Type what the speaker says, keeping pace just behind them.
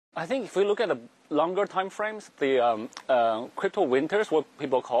I think if we look at the longer time frames, the crypto winters, what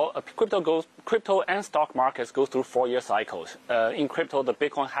people call crypto and stock markets go through 4-year cycles. In crypto, the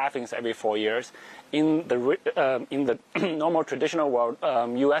Bitcoin halvings every 4 years. In the normal traditional world,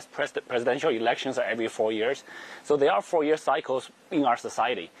 U.S. presidential elections are every 4 years. So there are 4-year cycles in our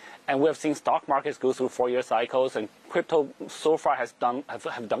society, and we have seen stock markets go through 4-year cycles, and crypto so far has gone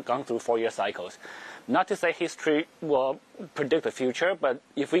through 4-year cycles. Not to say history will predict the future, but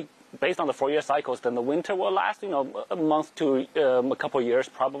if we based on the 4-year cycles, then the winter will last, a month to a couple of years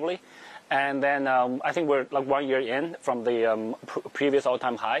probably, and then I think we're like 1 year in from the previous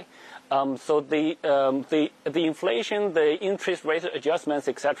all-time high. So the inflation, the interest rate adjustments,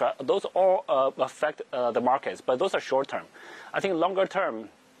 etc., those all affect the markets, but those are short term. I think longer term,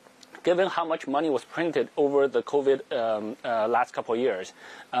 given how much money was printed over the COVID last couple of years,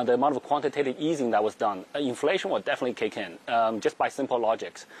 the amount of quantitative easing that was done, inflation will definitely kick in, just by simple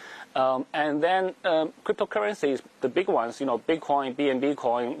logics. And then cryptocurrencies, the big ones, Bitcoin, BNB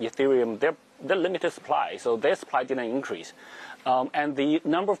coin, Ethereum, they're limited supply, so their supply didn't increase. And the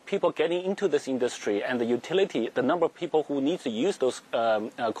number of people getting into this industry and the utility, the number of people who need to use those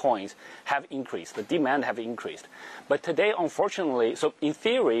coins have increased. The demand have increased. But today, unfortunately, so in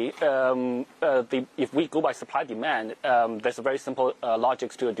theory, if we go by supply demand, there's a very simple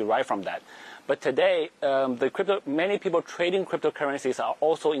logics to derive from that. But today, many people trading cryptocurrencies are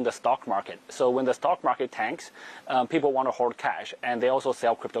also in the stock market. So when the stock market tanks, people want to hold cash, and they also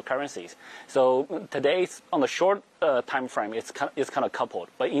sell cryptocurrencies. So today, on the short time frame, it's kind of coupled.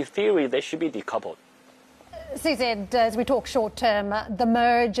 But in theory, they should be decoupled. CZ, as we talk short term, the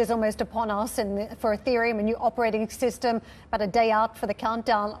merge is almost upon us for Ethereum, a new operating system, about a day out for the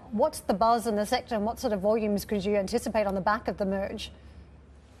countdown. What's the buzz in the sector, and what sort of volumes could you anticipate on the back of the merge?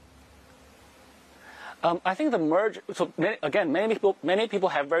 I think the merge, so again, many people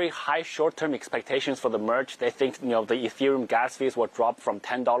have very high short-term expectations for the merge. They think, the Ethereum gas fees will drop from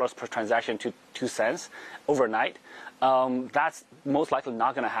 $10 per transaction to 2 cents overnight. That's most likely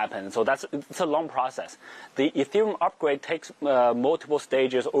not going to happen. So it's a long process. The Ethereum upgrade takes multiple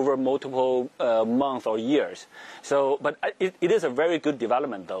stages over multiple months or years. So, but it is a very good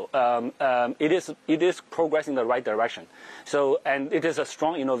development, though. It is progressing in the right direction. So, and it is a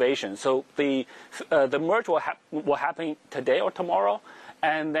strong innovation. So the merge will happen today or tomorrow.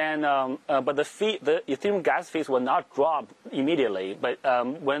 And then, but the Ethereum gas fees will not drop immediately. But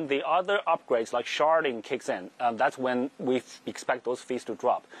when the other upgrades like sharding kicks in, that's when we expect those fees to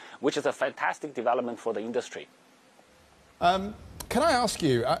drop, which is a fantastic development for the industry. Can I ask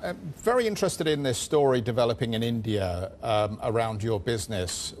you, I'm very interested in this story developing in India around your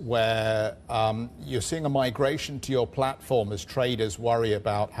business, where you're seeing a migration to your platform as traders worry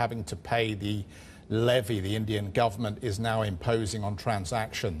about having to pay the levy the Indian government is now imposing on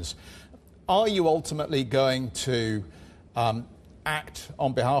transactions. Are you ultimately going to act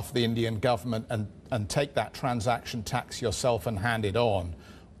on behalf of the Indian government and take that transaction tax yourself and hand it on?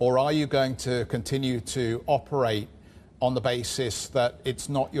 Or are you going to continue to operate on the basis that it's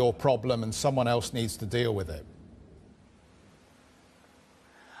not your problem and someone else needs to deal with it?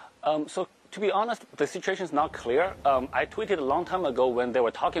 So to be honest, the situation is not clear. I tweeted a long time ago when they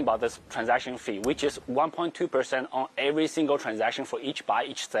were talking about this transaction fee, which is 1.2% on every single transaction for each buy,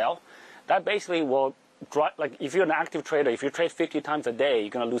 each sell. That basically will drive, like if you're an active trader, if you trade 50 times a day, you're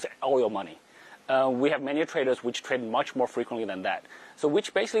going to lose all your money. We have many traders which trade much more frequently than that. So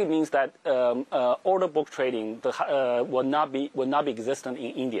which basically means that order book trading will not be existent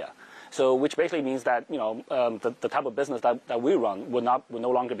in India. So which basically means that the type of business that we run will no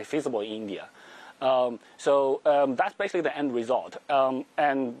longer be feasible in India. So that's basically the end result.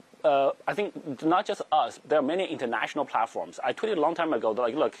 And I think not just us, there are many international platforms. I tweeted a long time ago that,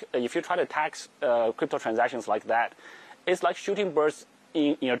 like, look, if you try to tax crypto transactions like that, it's like shooting birds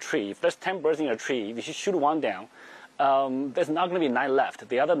in a tree. If there's 10 birds in a tree, if you shoot one down, there's not going to be 9 left.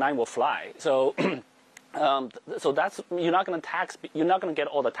 The other 9 will fly. So. So that's you're not going to get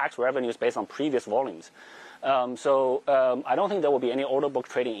all the tax revenues based on previous volumes. So I don't think there will be any order book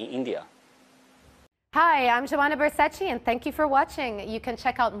trading in India. Hi, I'm Joanna Bersecci, and thank you for watching. You can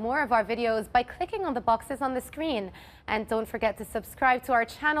check out more of our videos by clicking on the boxes on the screen. And don't forget to subscribe to our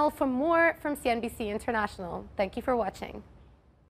channel for more from CNBC International. Thank you for watching.